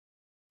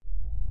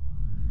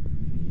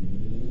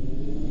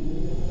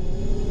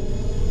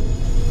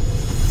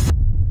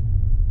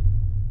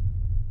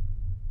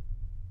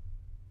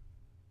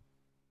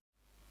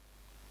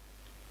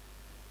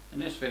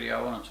video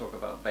I want to talk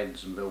about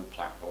beds and build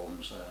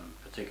platforms,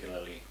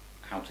 particularly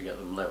how to get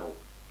them level.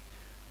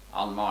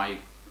 On my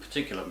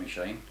particular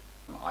machine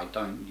I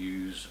don't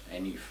use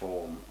any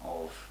form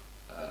of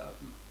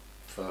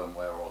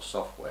firmware or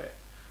software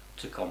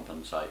to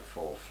compensate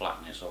for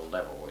flatness or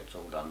level. It's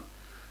all done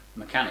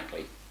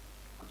mechanically.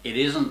 It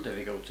isn't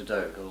difficult to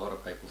do. A lot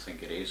of people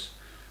think it is.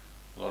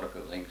 A lot of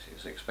people think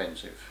it's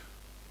expensive,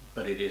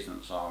 but it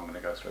isn't, so I'm going to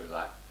go through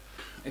that.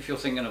 If you're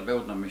thinking of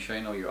building a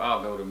machine, or you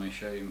are building a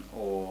machine,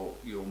 or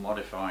you're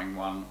modifying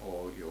one,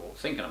 or you're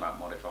thinking about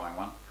modifying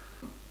one,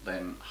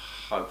 then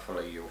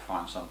hopefully you'll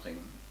find something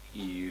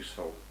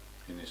useful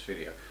in this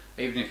video.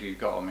 Even if you've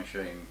got a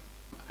machine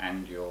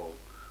and you're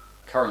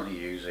currently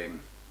using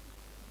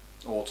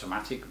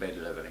automatic bed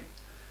leveling,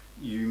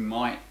 you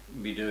might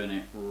be doing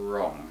it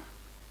wrong,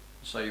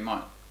 so you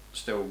might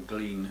still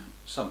glean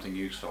something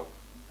useful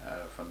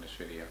from this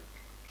video.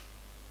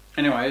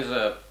 Anyway, as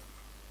a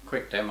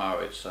quick demo,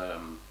 it's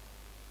a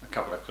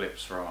couple of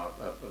clips from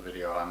a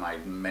video I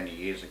made many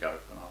years ago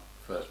when I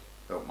first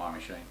built my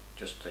machine,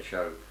 just to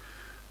show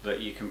that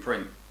you can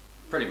print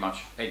pretty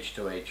much edge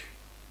to edge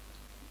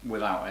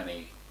without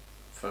any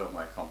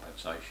firmware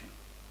compensation.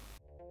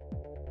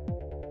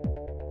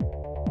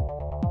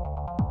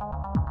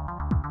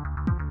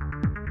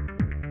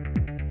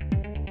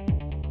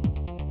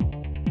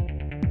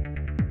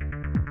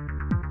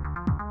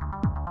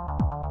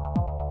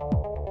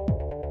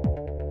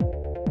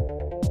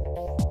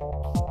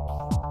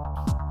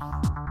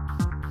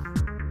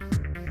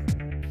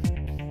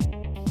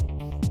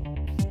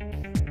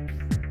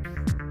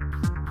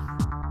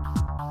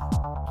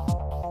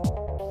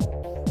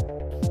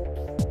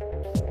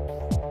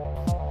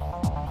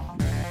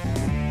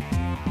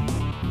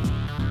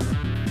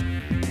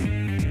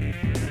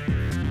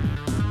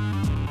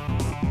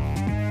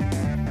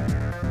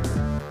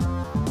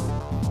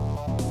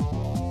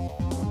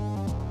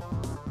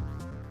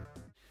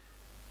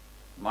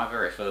 My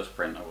very first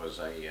printer was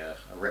a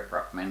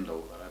rip-wrap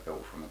Mendel that I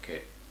built from a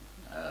kit.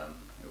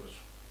 It was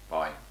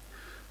by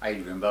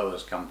Adrian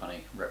Bower's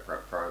company,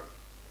 Rip-Wrap Pro,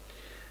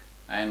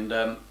 and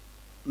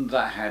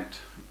that had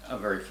a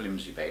very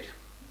flimsy bed,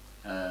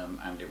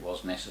 and it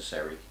was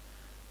necessary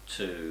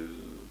to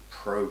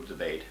probe the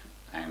bed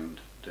and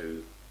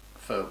do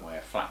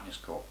firmware flatness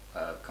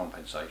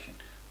compensation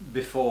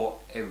before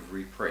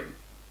every print.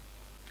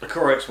 The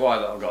Core XY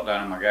that I've got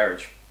down in my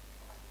garage,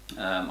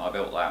 I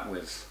built that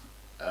with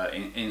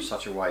in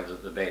such a way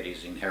that the bed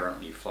is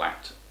inherently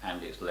flat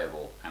and it's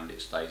level and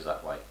it stays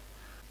that way.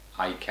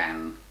 I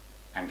can,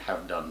 and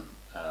have done,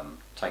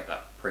 take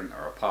that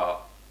printer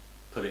apart,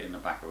 put it in the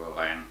back of a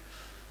van,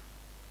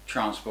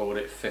 transport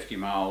it 50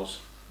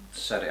 miles,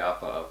 set it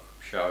up at a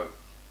show,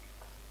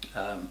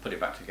 put it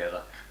back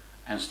together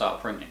and start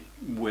printing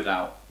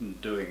without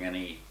doing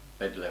any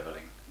bed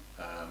leveling,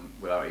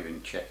 without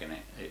even checking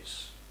it.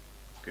 It's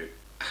good.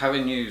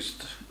 Having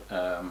used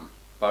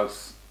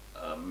both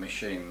a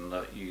machine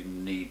that you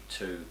need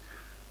to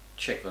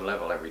check the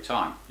level every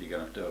time you're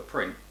going to do a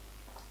print,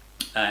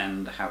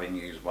 and having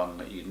used one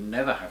that you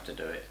never have to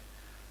do it,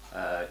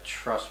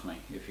 trust me,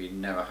 if you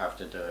never have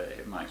to do it,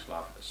 it makes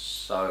life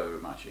so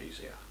much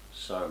easier,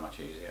 so much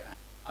easier.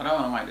 I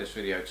don't want to make this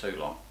video too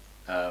long.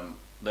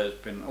 There's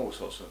been all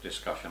sorts of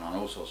discussion on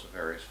all sorts of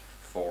various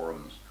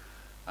forums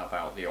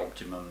about the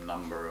optimum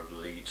number of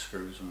lead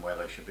screws and where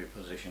they should be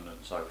positioned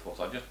and so forth.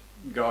 I'll just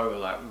go over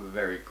that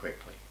very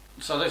quickly.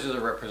 So this is a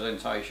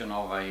representation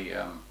of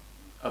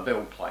a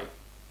build plate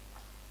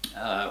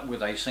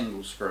with a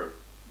single screw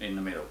in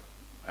the middle,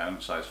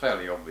 and so it's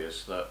fairly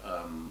obvious that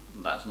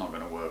that's not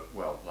going to work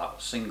well,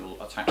 that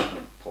single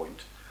attachment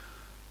point,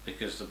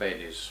 because the bed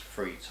is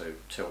free to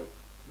tilt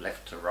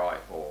left to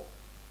right or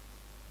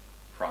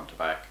front to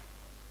back.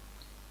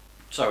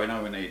 So we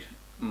know we need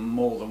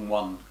more than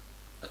one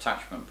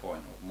attachment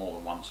point or more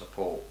than one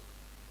support.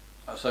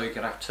 So you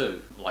could have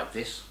two, like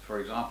this for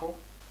example,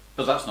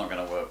 but that's not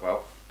going to work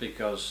well,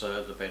 because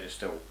the bed is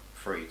still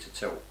free to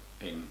tilt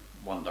in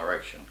one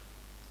direction.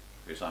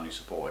 It's only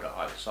supported at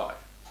either side.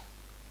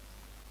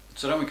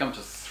 So then we come to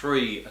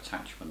three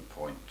attachment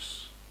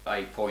points.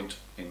 A point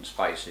in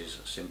space is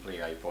simply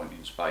a point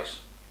in space.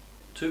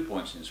 2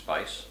 points in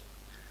space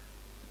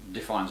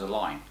defines a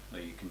line, so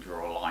you can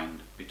draw a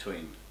line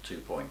between 2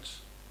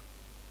 points.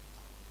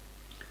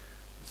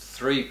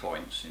 3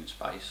 points in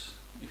space,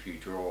 if you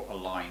draw a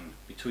line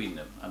between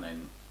them and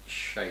then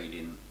shade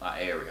in that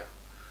area,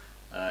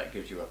 it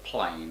gives you a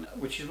plane,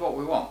 which is what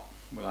we want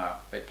with our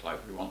bed plate.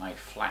 We want a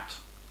flat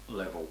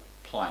level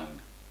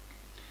plane.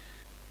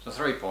 So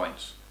 3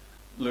 points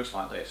looks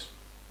like this,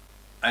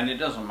 and it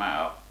doesn't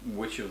matter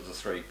which of the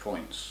 3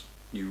 points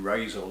you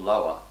raise or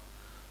lower,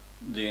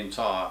 the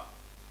entire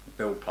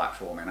build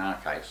platform in our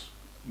case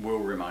will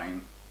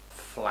remain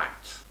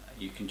flat.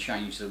 You can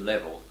change the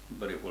level,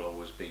 but it will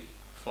always be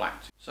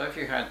flat. So if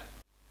you had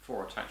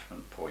 4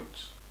 attachment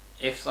points,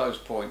 if those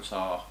points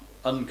are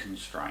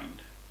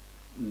unconstrained,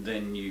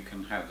 then you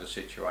can have the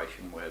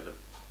situation where the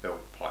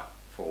build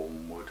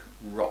platform would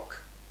rock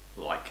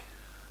like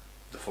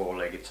the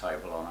 4-legged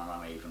table on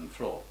an uneven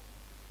floor.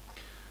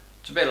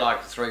 It's a bit like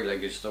a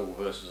three-legged stool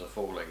versus a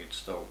four-legged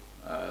stool.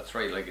 A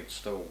three-legged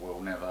stool will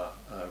never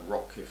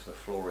rock if the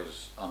floor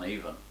is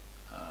uneven.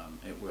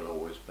 It will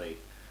always be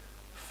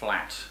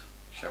flat,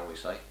 shall we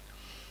say.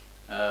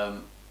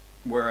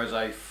 Whereas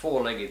a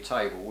four-legged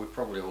table, we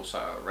probably also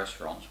at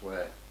restaurants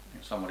where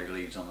somebody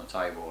leads on the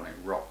table and it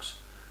rocks,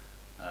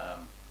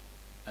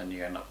 and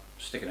you end up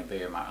sticking a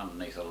beer mat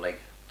underneath a leg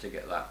to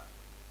get that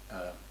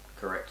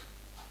correct.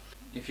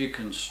 If you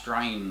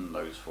constrain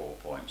those 4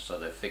 points so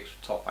they're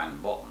fixed top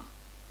and bottom,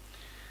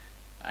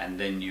 and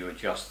then you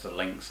adjust the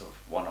length of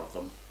one of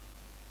them,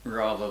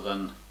 rather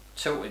than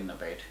tilting the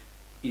bed,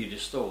 you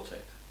distort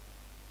it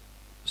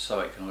so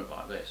it can look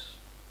like this.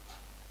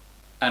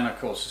 And of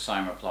course the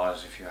same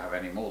applies if you have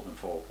any more than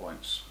 4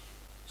 points.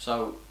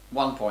 So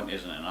 1 point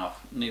isn't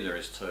enough, neither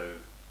is 2.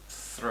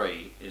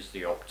 3 is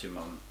the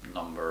optimum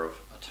number of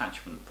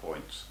attachment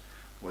points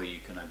where you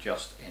can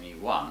adjust any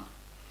one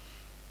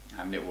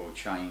and it will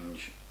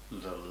change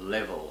the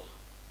level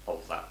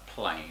of that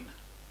plane,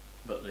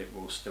 but it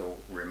will still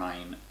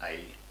remain a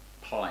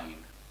plane.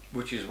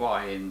 Which is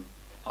why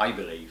I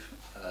believe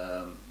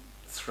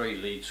 3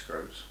 lead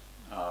screws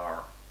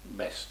are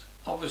best.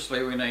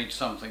 Obviously we need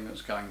something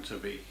that's going to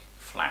be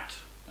flat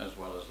as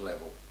well as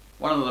level.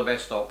 One of the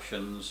best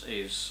options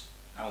is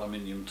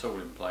aluminium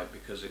tooling plate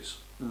because it's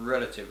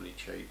relatively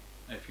cheap.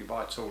 If you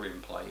buy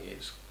tooling plate,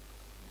 it's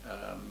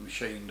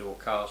machined or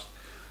cast,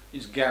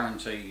 it's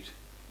guaranteed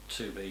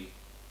to be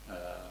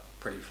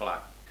pretty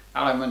flat.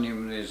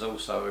 Aluminium is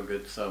also a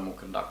good thermal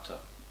conductor,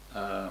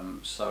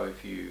 so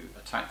if you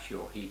attach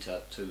your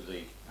heater to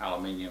the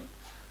aluminium,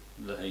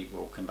 the heat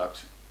will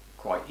conduct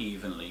quite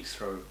evenly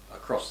through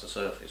across the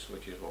surface,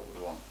 which is what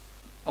we want.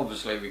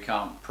 Obviously we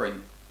can't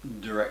print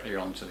directly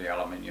onto the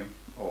aluminium,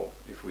 or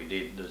if we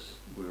did,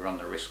 we run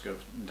the risk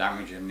of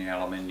damaging the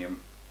aluminium,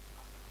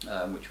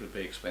 which would be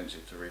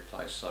expensive to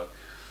replace, so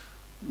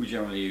we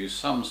generally use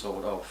some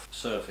sort of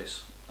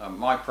surface.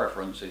 My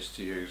preference is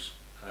to use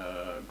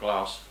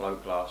glass,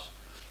 float glass,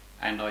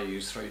 and I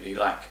use 3D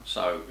lac,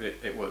 so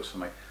it works for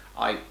me.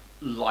 I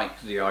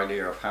like the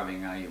idea of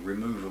having a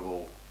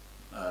removable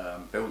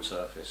build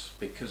surface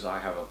because I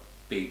have a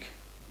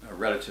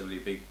relatively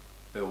big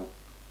build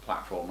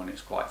platform and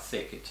it's quite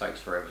thick. It takes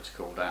forever to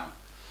cool down.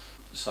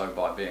 So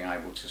by being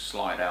able to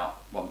slide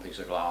out one piece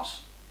of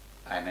glass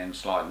and then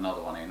slide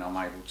another one in, I'm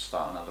able to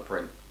start another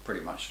print pretty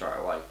much straight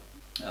away.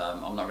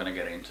 I'm not going to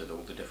get into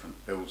all the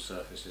different build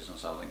surfaces and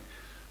something.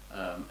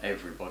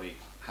 Everybody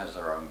has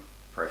their own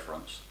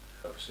preference.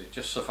 Obviously,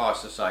 just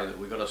suffice to say that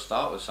we've got to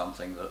start with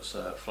something that's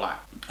flat,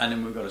 and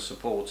then we've got to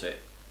support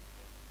it,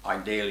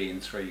 ideally in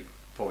 3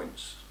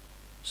 points.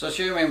 So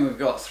assuming we've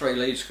got 3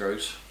 lead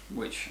screws,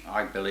 which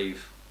I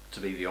believe to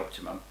be the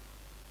optimum,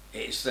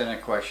 it's then a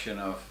question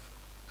of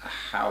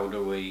how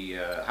do we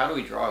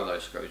drive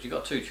those screws. You've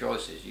got 2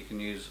 choices. You can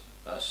use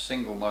a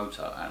single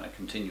motor and a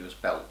continuous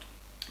belt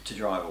to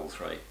drive all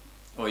 3,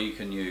 or you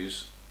can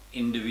use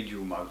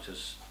individual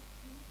motors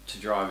to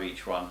drive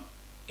each one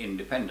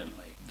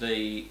independently.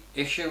 The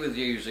issue with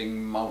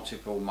using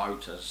multiple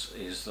motors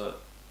is that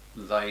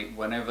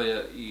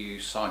whenever you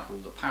cycle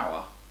the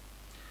power,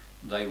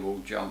 they will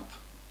jump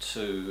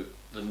to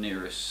the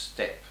nearest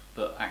step,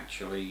 but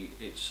actually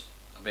it's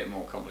a bit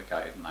more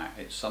complicated than that.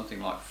 It's something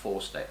like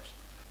 4 steps.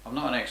 I'm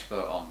not an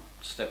expert on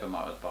stepper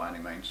motors by any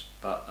means,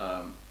 but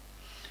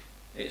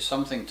it's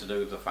something to do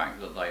with the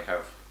fact that they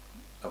have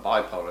a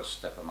bipolar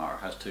stepper motor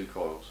has 2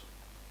 coils,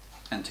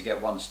 and to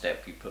get 1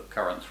 step you put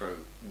current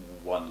through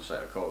 1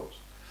 set of coils.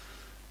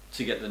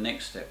 To get the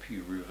next step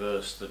you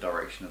reverse the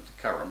direction of the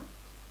current.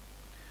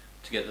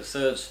 To get the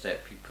 3rd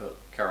step you put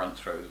current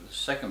through the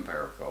 2nd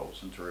pair of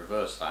coils, and to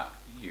reverse that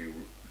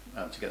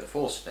to get the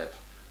 4th step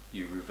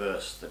you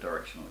reverse the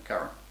direction of the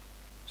current.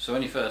 So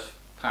when you first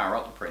power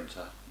up the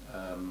printer,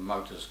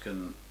 motors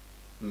can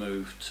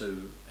move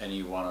to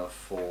any one of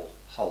 4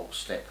 whole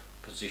step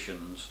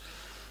positions.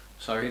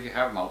 So if you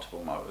have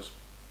multiple motors,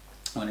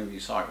 whenever you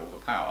cycle the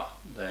power,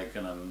 they're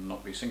going to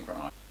not be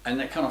synchronized. And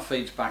that kind of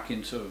feeds back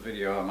into a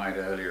video I made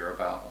earlier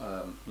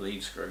about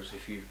lead screws.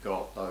 If you've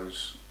got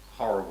those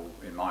horrible,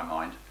 in my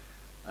mind,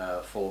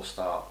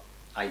 4-star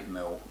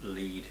 8mm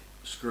lead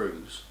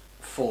screws,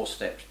 4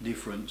 steps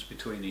difference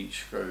between each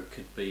screw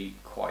could be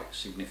quite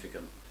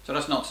significant. So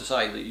that's not to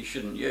say that you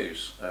shouldn't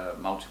use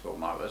multiple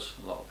motors.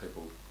 A lot of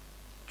people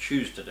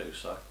choose to do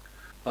so,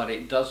 but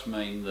it does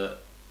mean that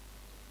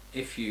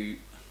if you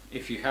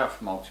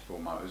have multiple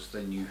motors,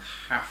 then you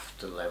have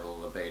to level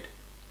the bed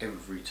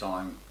every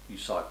time you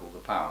cycle the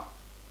power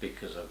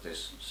because of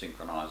this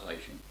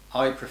synchronization.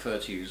 I prefer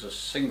to use a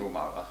single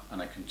motor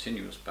and a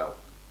continuous belt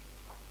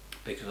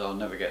because I'll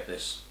never get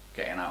this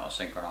getting out of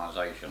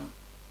synchronization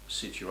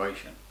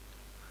situation.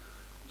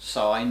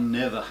 So I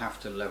never have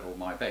to level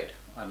my bed.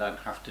 I don't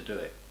have to do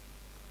it.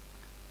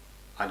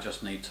 I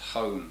just need to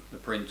hone the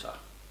printer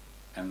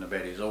and the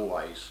bed is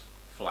always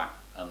flat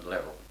and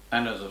level.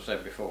 And as I've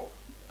said before,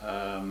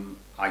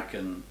 I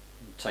can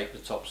take the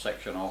top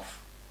section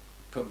off,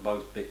 put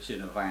both bits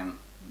in a van,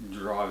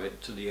 drive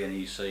it to the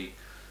NEC,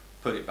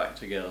 put it back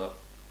together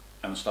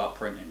and start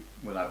printing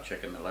without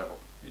checking the level.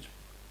 It's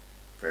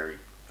very,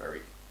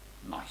 very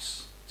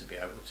nice to be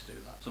able to do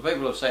that. So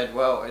people have said,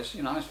 well, it's,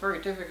 you know, it's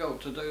very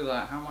difficult to do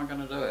that. How am I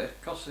going to do it?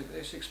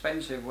 It's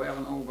expensive. We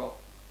haven't all got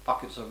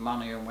buckets of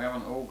money, and we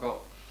haven't all got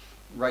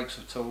rakes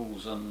of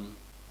tools, and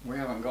we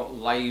haven't got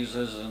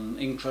lasers and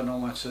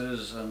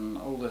inclinometers and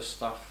all this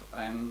stuff,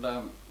 and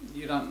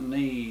you don't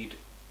need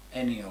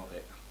any of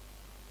it.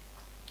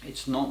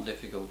 It's not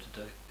difficult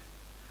to do.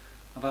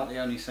 About the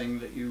only thing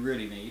that you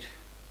really need,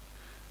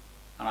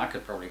 and I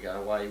could probably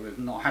go away with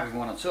not having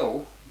one at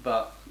all,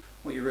 but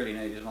what you really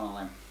need is one of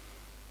them.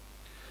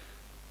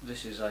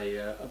 This is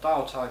a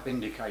dial type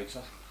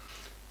indicator,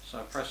 so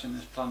pressing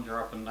this plunger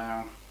up and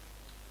down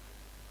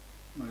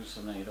moves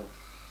the needle.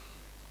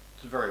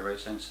 It's very, very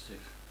sensitive.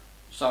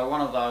 So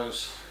one of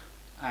those,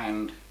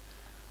 and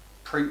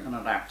print an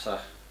adapter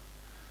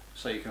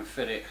so you can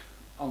fit it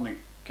on the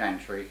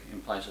gantry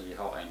in place of your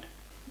hot end.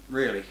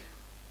 Really,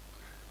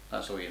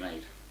 that's all you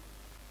need.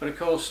 But of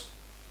course,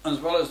 as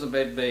well as the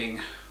bed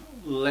being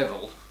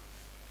level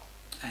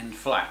and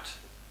flat,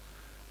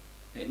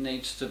 it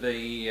needs to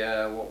be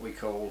what we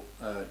call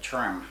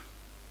tram.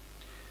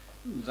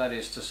 That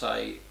is to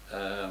say,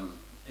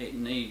 it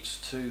needs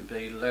to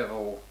be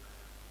level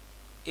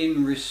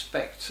in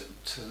respect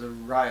to the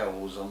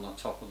rails on the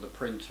top of the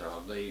printer,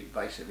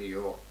 basically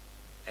your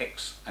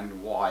X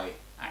and Y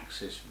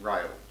axis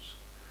rails,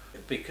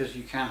 because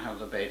you can have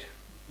the bed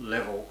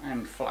level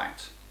and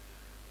flat,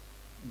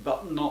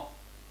 but not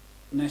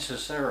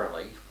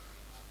necessarily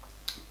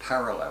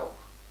parallel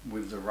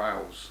with the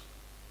rails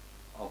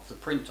of the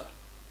printer.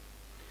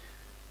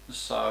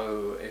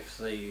 So if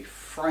the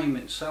frame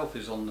itself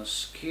is on the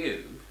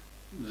skew,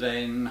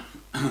 then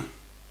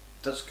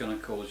that's going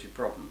to cause you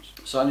problems.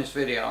 So in this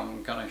video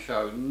I'm going to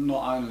show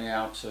not only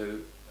how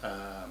to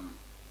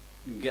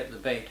get the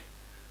bed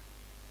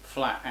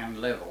flat and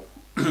level,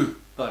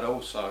 but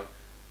also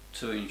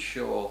to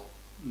ensure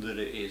that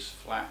it is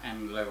flat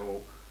and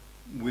level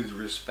with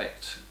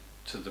respect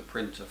to the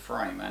printer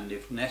frame, and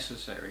if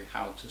necessary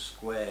how to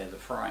square the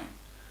frame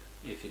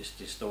if it's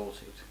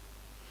distorted.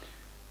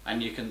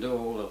 And you can do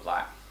all of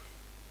that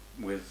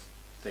with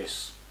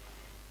this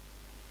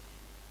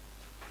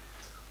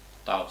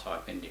dial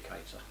type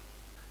indicator.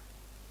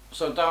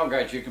 So dial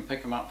gauge, you can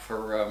pick them up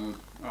for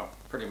well,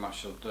 pretty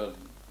much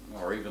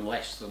or even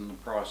less than the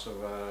price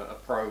of a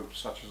Pro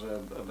such as a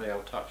BL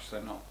Touch.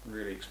 They're not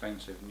really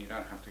expensive, and you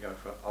don't have to go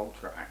for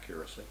ultra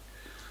accuracy.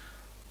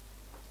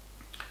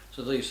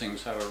 So these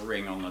things have a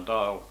ring on the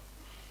dial,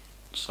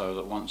 so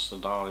that once the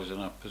dial is in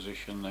a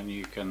position, then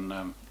you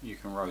can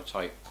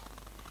rotate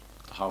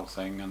the whole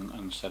thing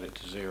and set it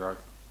to 0.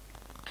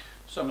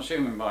 So I'm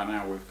assuming by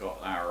now we've got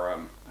our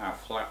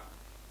flat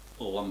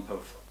lump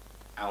of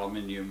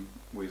aluminium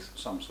with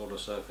some sort of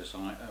surface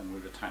on it, and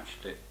we've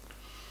attached it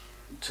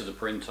to the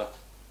printer.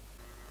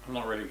 I'm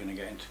not really going to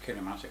get into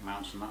kinematic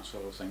mounts and that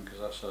sort of thing,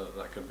 because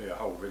that could be a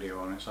whole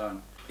video on its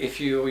own. If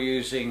you're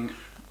using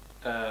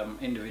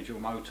individual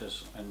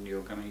motors and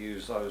you're going to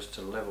use those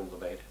to level the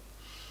bed,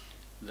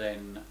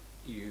 then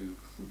you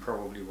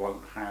probably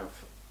won't have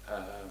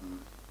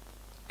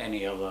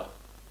any other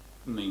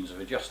means of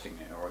adjusting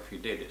it, or if you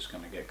did, it's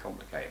going to get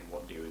complicated.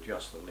 What do you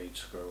adjust, the lead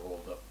screw or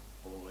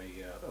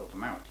the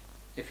mount?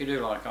 If you do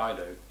like I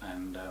do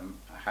and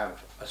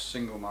have a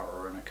single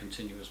motor and a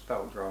continuous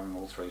belt driving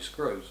all 3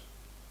 screws,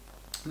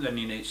 then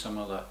you need some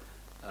other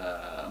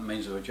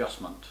means of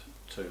adjustment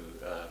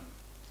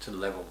to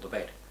level the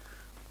bed.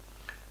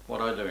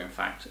 What I do in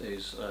fact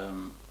is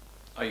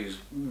I use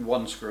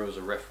 1 screw as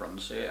a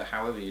reference.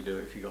 However you do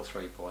it, if you've got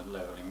 3-point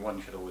leveling,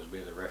 1 should always be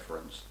the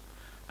reference,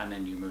 and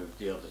then you move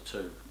the other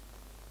 2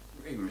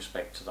 in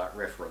respect to that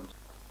reference.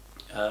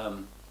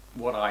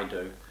 What I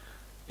do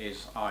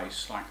is I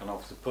slacken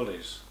off the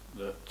pulleys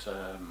that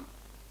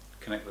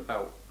connect the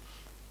belt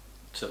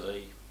to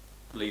the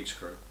lead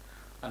screw,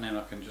 and then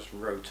I can just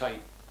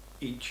rotate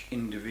each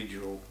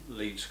individual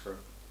lead screw.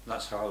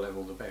 That's how I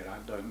level the bed. I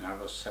don't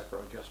have a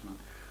separate adjustment.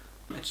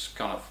 It's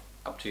kind of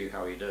up to you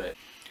how you do it.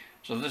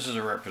 So this is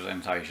a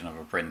representation of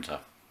a printer.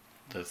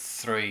 The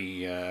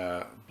 3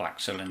 black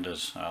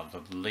cylinders are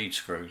the lead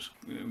screws.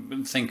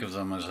 Think of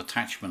them as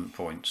attachment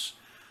points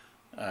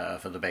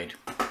for the bed.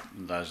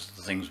 Those are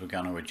the things we're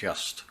going to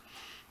adjust.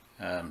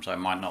 So it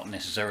might not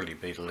necessarily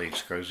be the lead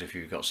screws if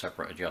you've got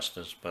separate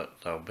adjusters, but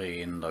they'll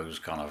be in those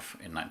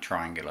in that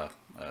triangular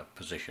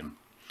position.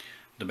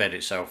 The bed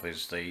itself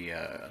is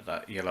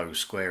that yellow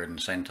square in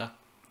the centre,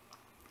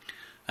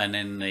 and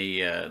then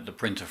the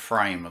printer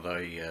frame are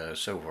the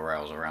silver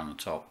rails around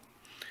the top.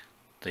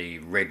 The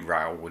red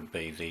rail would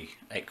be the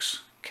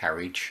X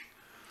carriage,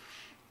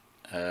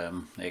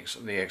 the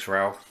X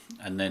rail,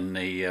 and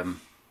then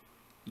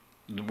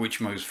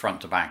which moves front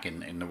to back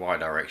in the Y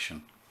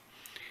direction,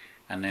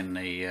 and then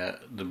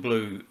the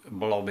blue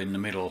blob in the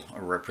middle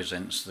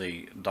represents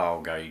the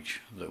dial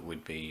gauge that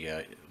we'd be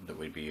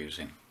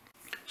using.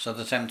 So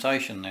the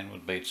temptation then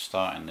would be to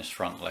start in this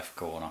front left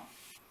corner,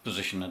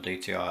 position the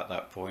DTI at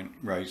that point,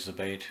 raise the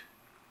bed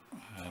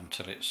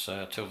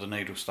till the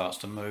needle starts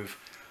to move,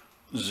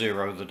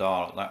 0 the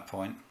dial at that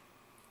point,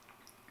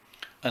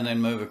 and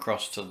then move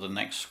across to the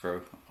next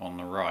screw on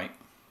the right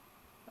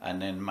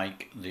and then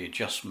make the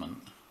adjustment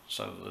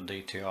so that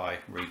the DTI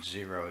reads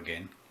 0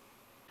 again,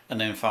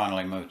 and then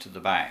finally move to the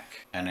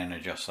back and then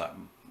adjust that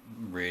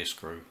rear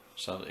screw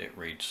so that it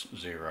reads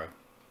 0,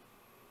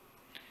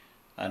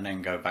 and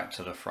then go back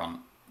to the front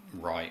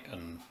right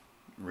and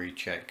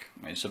recheck.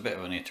 It's a bit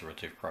of an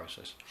iterative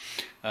process,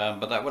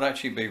 but that would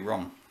actually be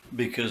wrong,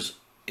 because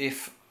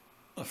if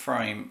the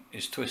frame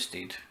is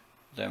twisted,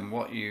 then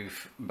what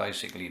you've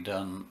basically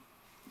done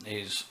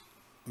is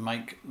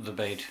make the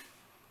bed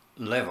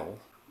level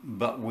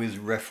but with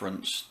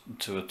reference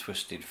to a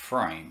twisted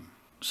frame.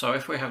 So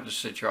if we have the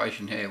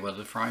situation here where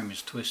the frame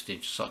is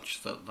twisted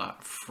such that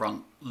that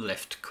front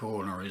left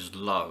corner is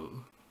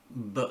low,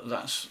 but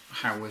that's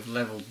how we've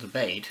leveled the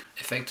bed,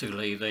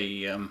 effectively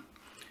the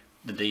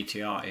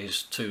DTI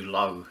is too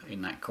low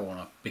in that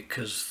corner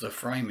because the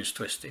frame is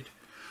twisted.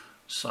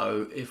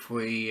 So if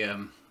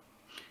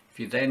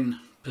you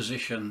then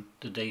position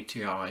the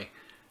DTI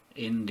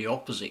in the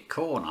opposite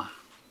corner,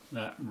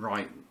 that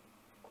right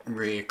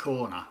rear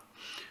corner,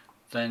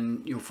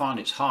 then you'll find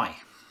it's high.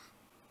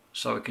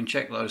 So we can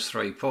check those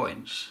 3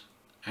 points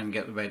and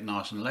get the bed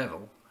nice and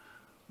level,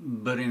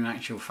 but in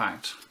actual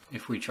fact,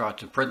 if we try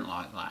to print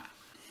like that,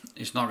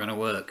 it's not going to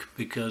work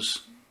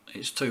because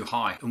it's too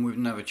high and we've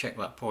never checked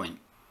that point.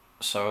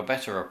 So a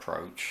better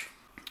approach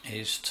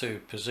is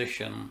to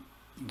position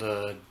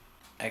the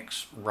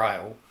X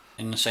rail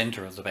in the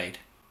center of the bed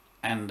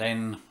and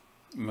then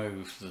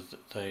move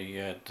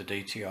the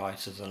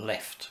DTI to the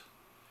left,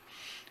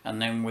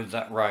 and then with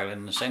that rail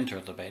in the center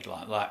of the bed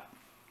like that,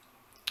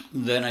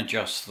 then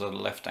adjust the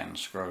left hand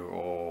screw,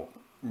 or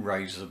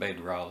raise the bed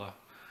rather,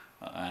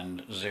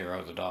 and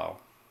 0 the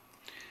dial,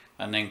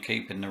 and then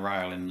keeping the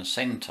rail in the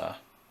center,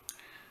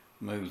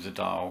 move the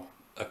dial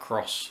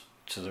across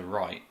to the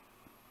right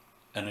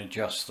and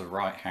adjust the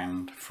right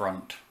hand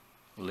front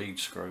lead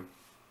screw,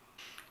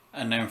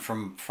 and then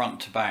from front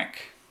to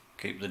back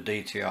keep the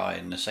DTI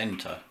in the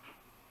center,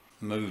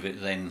 move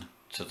it then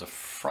to the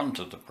front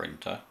of the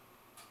printer,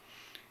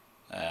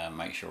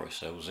 make sure it's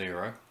still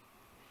 0,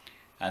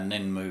 and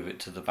then move it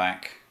to the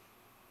back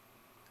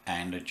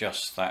and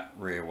adjust that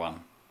rear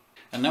one.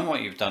 And then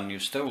what you've done,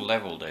 you've still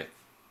leveled it,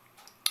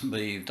 but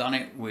you've done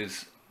it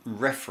with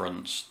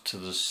reference to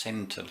the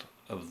center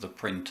of the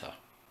printer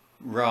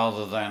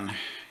rather than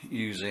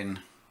using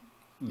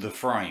the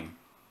frame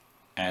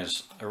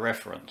as a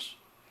reference.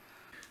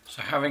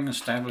 So having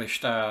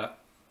established our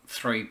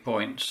 3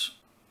 points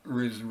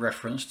with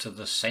reference to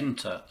the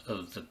center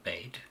of the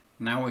bed,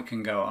 now we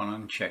can go on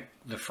and check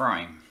the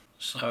frame.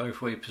 So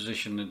if we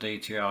position the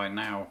DTI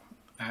now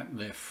at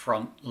the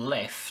front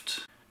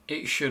left,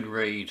 it should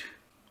read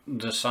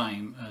the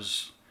same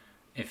as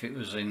if it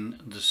was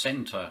in the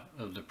center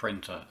of the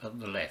printer at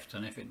the left,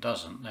 and if it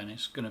doesn't, then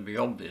it's going to be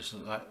obvious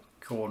that that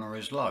corner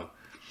is low.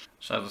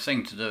 So the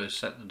thing to do is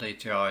set the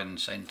DTI in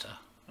the center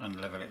and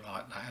level it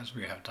like that, as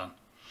we have done,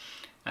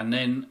 and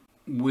then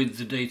with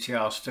the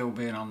DTR still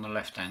being on the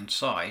left hand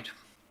side,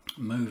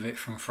 move it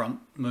from front,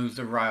 move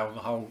the rail,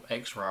 the whole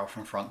X rail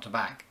from front to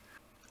back,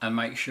 and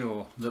make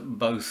sure that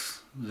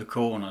both the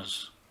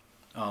corners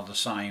are the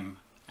same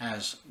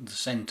as the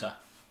center,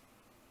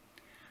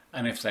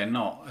 and if they're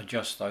not,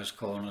 adjust those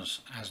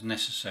corners as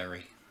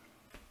necessary.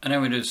 And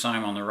then we do the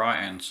same on the right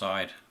hand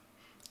side.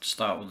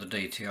 Start with the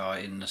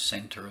DTI in the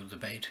center of the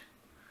bed,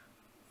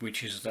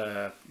 which is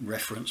the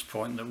reference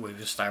point that we've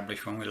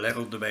established when we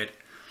leveled the bed,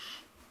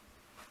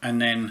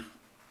 and then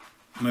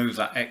move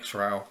that X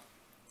rail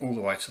all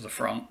the way to the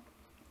front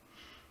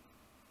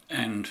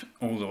and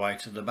all the way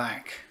to the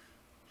back,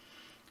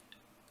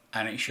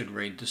 and it should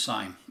read the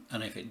same.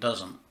 And if it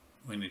doesn't,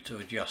 we need to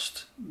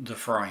adjust the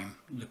frame,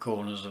 the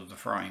corners of the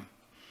frame,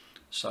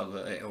 so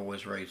that it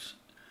always reads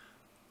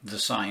the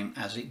same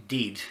as it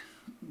did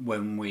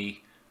when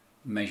we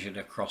measured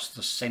across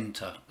the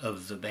center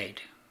of the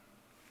bed.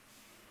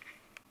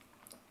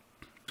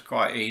 It's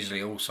quite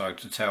easy also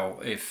to tell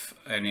if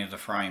any of the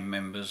frame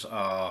members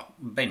are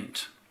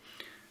bent.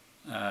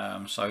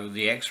 So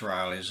the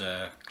X-rail is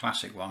a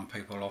classic one.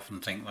 People often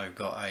think they've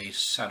got a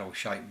saddle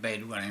shaped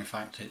bed when in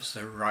fact it's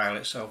the rail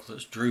itself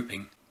that's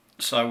drooping.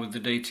 So with the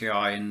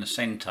DTI in the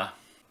center,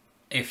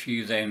 if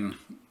you then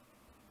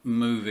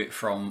move it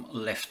from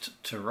left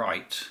to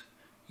right,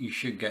 you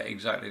should get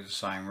exactly the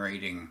same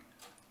reading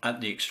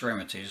at the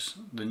extremities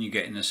than you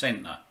get in the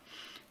center.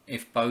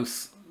 If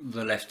both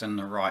the left and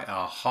the right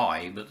are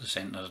high but the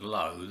center is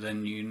low,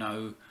 then you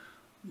know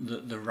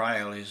that the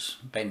rail is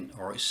bent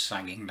or it's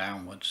sagging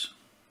downwards.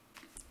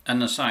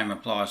 And the same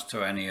applies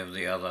to any of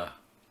the other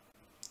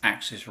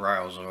axis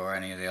rails or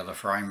any of the other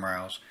frame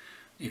rails.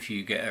 If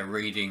you get a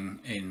reading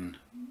in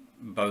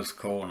both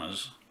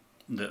corners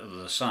that are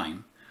the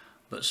same,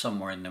 but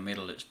somewhere in the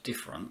middle it's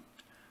different,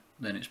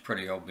 then it's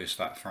pretty obvious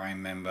that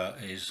frame member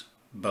is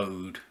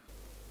bowed.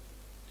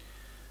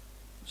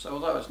 So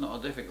although it's not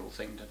a difficult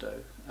thing to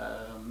do,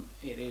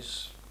 it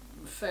is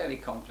fairly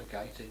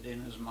complicated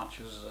in as much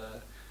as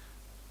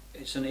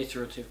it's an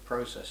iterative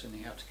process and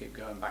you have to keep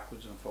going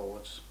backwards and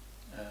forwards,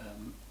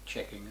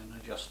 checking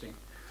and adjusting.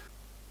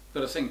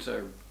 But a thing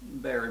to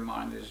bear in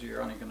mind is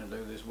you're only going to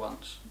do this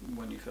once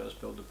when you first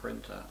build the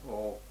printer,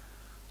 or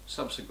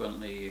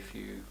subsequently if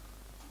you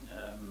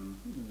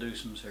do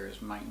some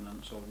serious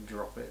maintenance or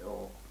drop it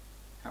or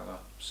have a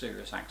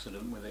serious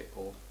accident with it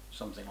or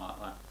something like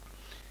that.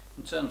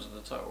 In terms of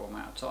the total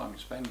amount of time you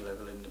spend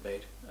leveling the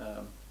bed,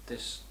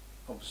 this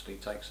obviously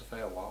takes a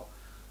fair while,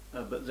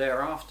 but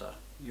thereafter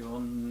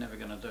you're never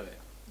going to do it.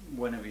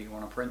 Whenever you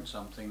want to print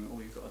something,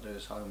 all you've got to do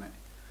is home it.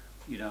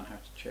 You don't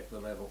have to check the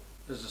level.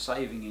 There's a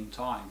saving in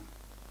time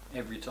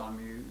every time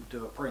you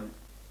do a print.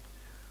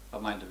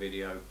 I've made the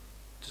video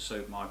to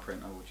suit my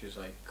printer, which is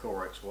a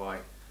Core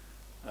XY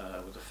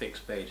with a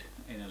fixed bed,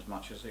 in as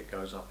much as it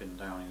goes up and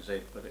down in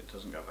Z, but it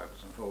doesn't go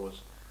backwards and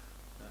forwards.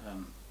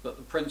 But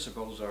the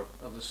principles are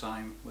the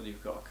same, whether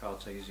you've got a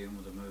Cartesian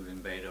with a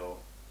moving bed or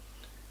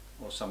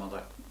some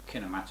other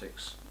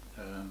kinematics.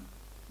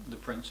 The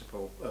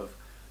principle of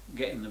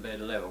getting the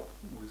bed level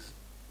with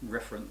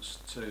reference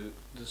to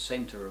the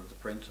center of the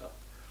printer,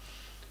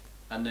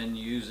 and then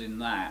using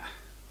that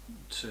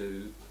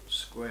to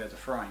square the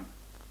frame.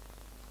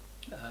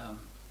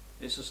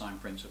 It's the same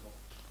principle.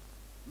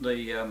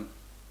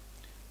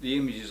 The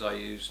images I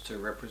used to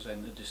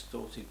represent the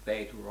distorted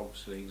bed were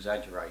obviously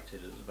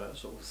exaggerated at about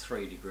sort of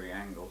 3-degree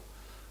angle,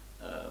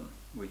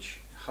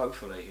 which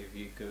hopefully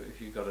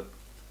if you've got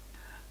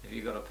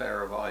a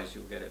pair of eyes,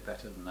 you'll get it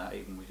better than that,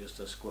 even with just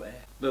a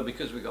square. But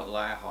because we've got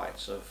layer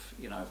heights of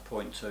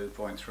 0.2,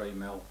 0.3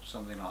 mil,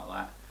 something like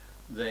that,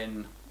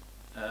 then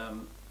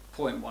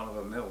 0.1 of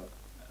a mil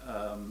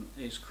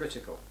is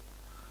critical,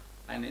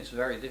 and it's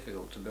very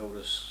difficult to build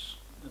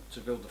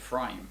the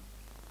frame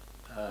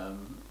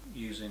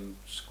using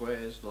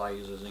squares,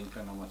 lasers,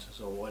 inclinometers,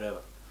 or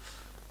whatever.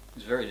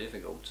 It's very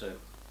difficult to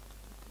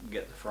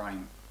get the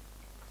frame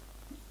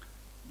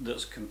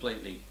that's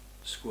completely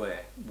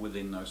square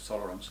within those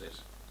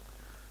tolerances.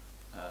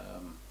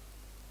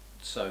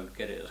 So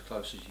get it as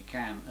close as you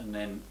can, and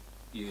then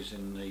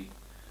using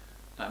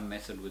that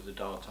method with the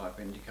dial type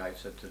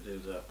indicator to do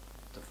the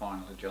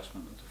final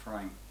adjustment of the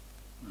frame.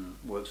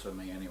 Works for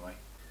me anyway.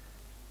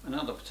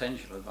 Another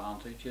potential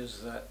advantage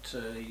is that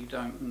you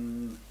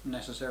don't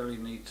necessarily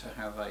need to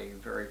have a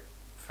very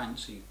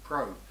fancy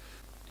probe.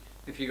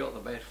 If you got the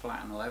bed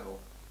flat and level,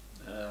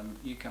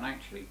 you can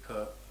actually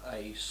put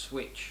a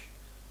switch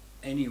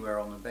anywhere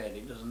on the bed.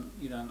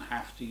 You don't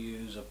have to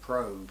use a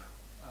probe.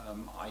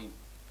 I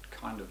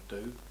kind of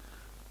do,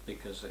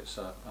 because it's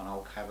an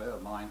old habit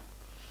of mine.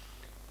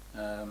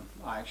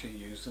 I actually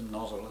use the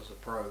nozzle as a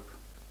probe,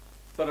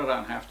 but I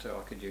don't have to.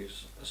 I could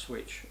use a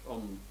switch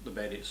on the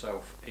bed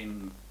itself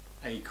in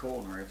a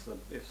corner. If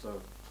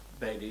the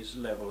bed is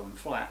level and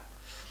flat,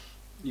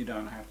 you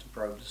don't have to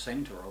probe the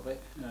center of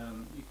it.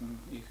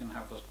 You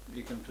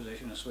can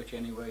position a switch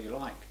anywhere you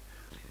like.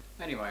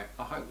 Anyway,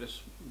 I hope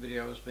this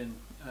video has been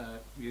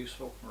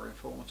useful or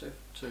informative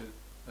to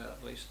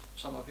at least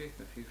some of you.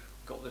 If you've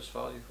got this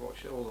far, you've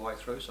watched it all the way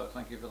through, so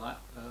thank you for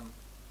that.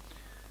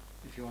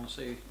 If you want to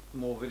see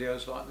more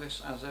videos like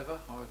this, as ever,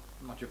 I would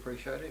much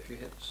appreciate it if you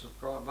hit the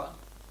subscribe button.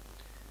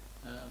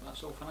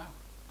 That's all for now.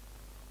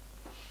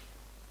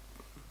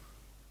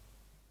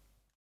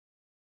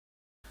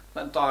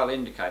 That dial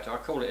indicator, I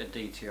call it a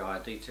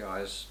DTI.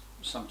 DTI is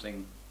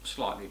something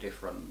slightly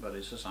different, but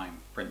it's the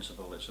same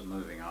principle. It's a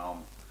moving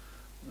arm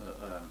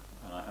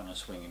and a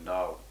swinging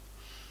dial.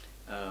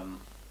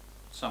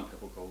 Some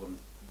people call them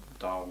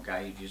dial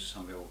gauges,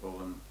 some people call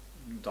them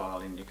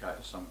dial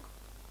indicators, some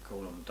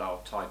call them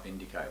dial type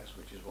indicators,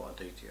 which is what a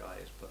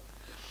DTI is, but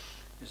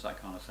it's that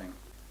kind of thing.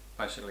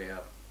 Basically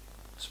a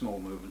small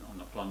movement on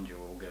the plunger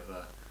will give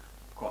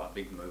quite a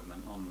big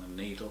movement on the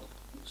needle,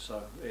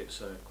 so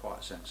it's quite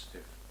a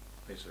sensitive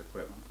piece of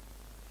equipment.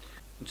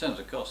 In terms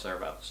of cost, they're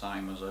about the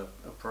same as a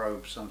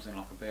probe, something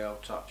like a BL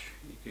Touch.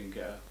 You can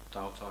get a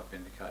dial type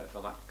indicator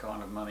for that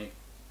kind of money.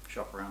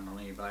 Shop around on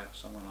eBay or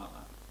something like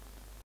that.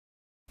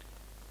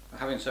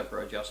 Having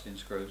separate adjusting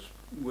screws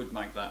would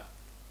make that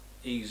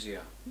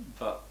easier,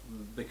 but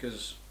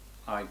because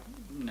I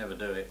never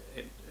do it,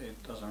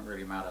 it doesn't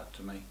really matter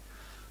to me.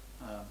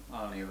 I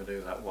only ever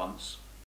do that once,